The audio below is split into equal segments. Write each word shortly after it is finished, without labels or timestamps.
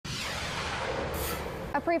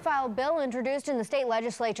A pre-filed bill introduced in the state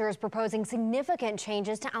legislature is proposing significant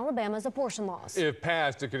changes to Alabama's abortion laws. If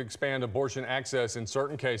passed, it could expand abortion access in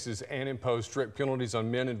certain cases and impose strict penalties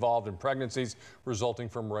on men involved in pregnancies resulting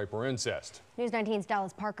from rape or incest. News 19's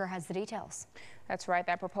Dallas Parker has the details. That's right.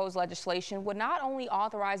 That proposed legislation would not only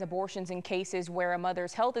authorize abortions in cases where a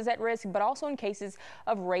mother's health is at risk, but also in cases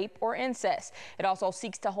of rape or incest. It also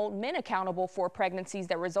seeks to hold men accountable for pregnancies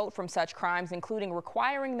that result from such crimes, including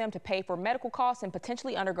requiring them to pay for medical costs and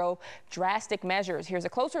potentially undergo drastic measures. Here's a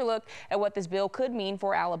closer look at what this bill could mean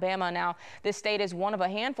for Alabama. Now, this state is one of a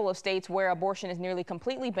handful of states where abortion is nearly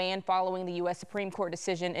completely banned following the U.S. Supreme Court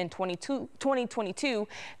decision in 2022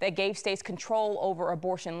 that gave states control over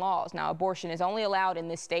abortion laws. Now, abortion is only allowed in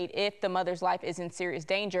this state if the mother's life is in serious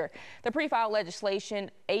danger. The pre-filed legislation,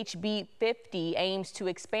 HB 50, aims to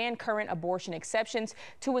expand current abortion exceptions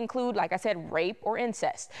to include, like I said, rape or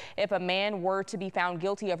incest. If a man were to be found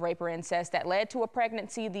guilty of rape or incest that led to a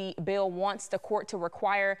pregnancy, the bill wants the court to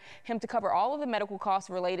require him to cover all of the medical costs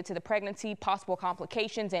related to the pregnancy, possible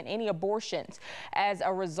complications, and any abortions. As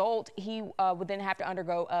a result, he would then have to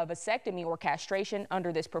undergo a vasectomy or castration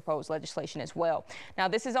under this proposed legislation as well. Now,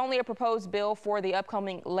 this is only a proposed bill for the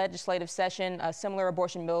upcoming legislative session. Similar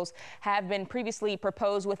abortion bills have been previously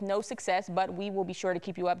proposed with no success, but we will be sure to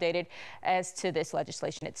keep you updated as to this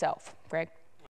legislation itself. Greg?